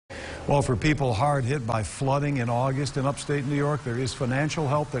Well, for people hard hit by flooding in August in upstate New York, there is financial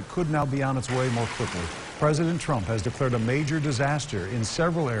help that could now be on its way more quickly. President Trump has declared a major disaster in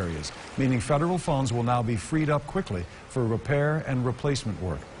several areas, meaning federal funds will now be freed up quickly for repair and replacement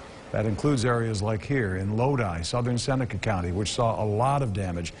work. That includes areas like here in Lodi, southern Seneca County, which saw a lot of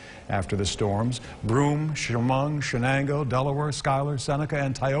damage after the storms. Broome, Chemung, Shenango, Delaware, Schuyler, Seneca,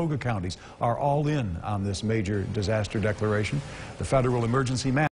 and Tioga counties are all in on this major disaster declaration. The federal emergency